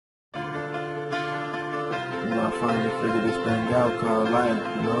finally figured this thing out called life,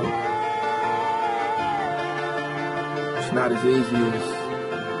 you know? It's not as easy as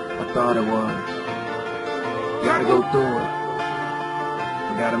I thought it was. You gotta go through it.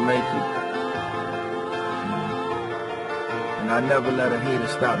 You gotta make it. And I never let a hater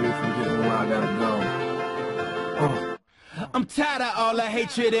stop me from getting where I gotta go. I'm tired of all the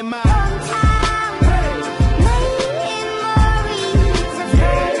hatred in my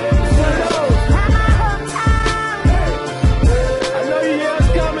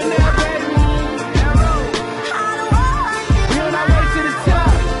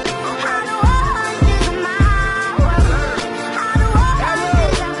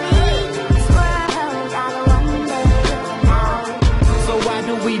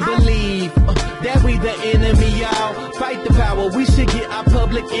we should get our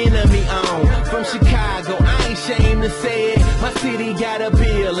public enemy on. From Chicago, I ain't ashamed to say it. My city got a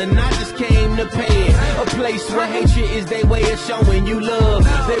bill and I just came to pay it. A place where hatred is their way of showing you love.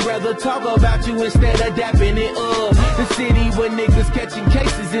 They rather talk about you instead of dapping it up. The city where niggas catching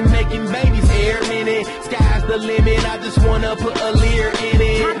cases and making babies airmen it. Sky's the limit, I just wanna put a leer in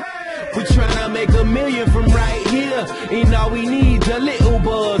it. We tryna make $1 million from right here, and all we need's a little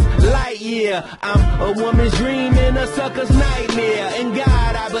buzz, light year. I'm a woman's dream and a sucker's nightmare. In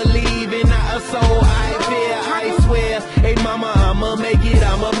God I believe and not a soul I fear. I swear, hey mama, I'ma make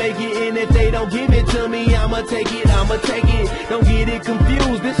it, and if they don't give it to me, I'ma take it. Don't get it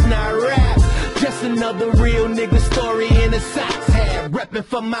confused, this not rap, just another real nigga story in a socks hat, reppin'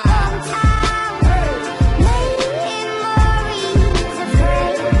 for my hometown.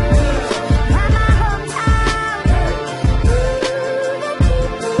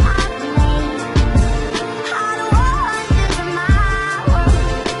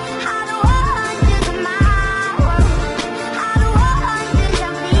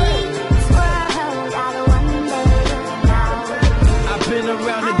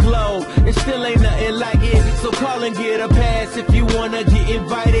 Still ain't nothing like it, so call and get a pass if you wanna get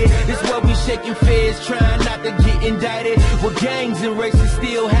invited. It's where we shaking feds, trying not to get indicted. Well, gangs and races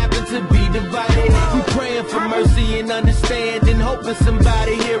still happen to be divided. We praying for mercy and understanding, hoping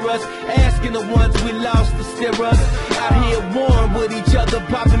somebody hear us, asking the ones we lost to steer us. Out here warm with each other,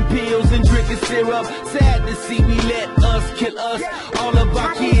 popping pills and drinking syrup. Sad to see we let us kill us. All of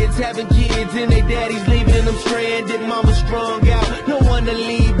our kids having kids and their daddies leaving them stranded. Mama strung out, no one to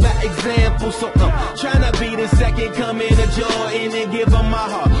lead by example. So I'm trying to be the second coming of Jordan and give them my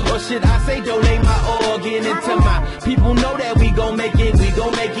heart, or should I say donate my organ into my people. Know that we gon' make it,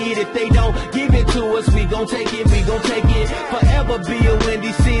 if they don't give it to us, we gon' take it, forever be a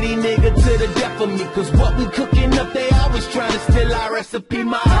Windy City nigga to the death of me, cause what we cooking up they always trying to steal our recipe.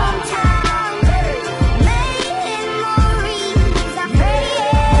 My hometown.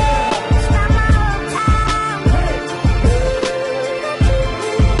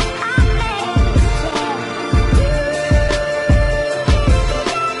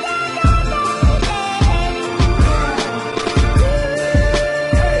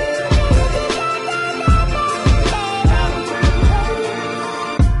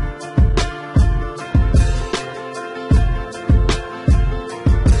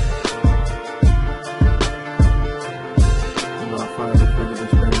 Finally figured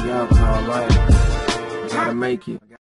this thing out called life. You gotta make it.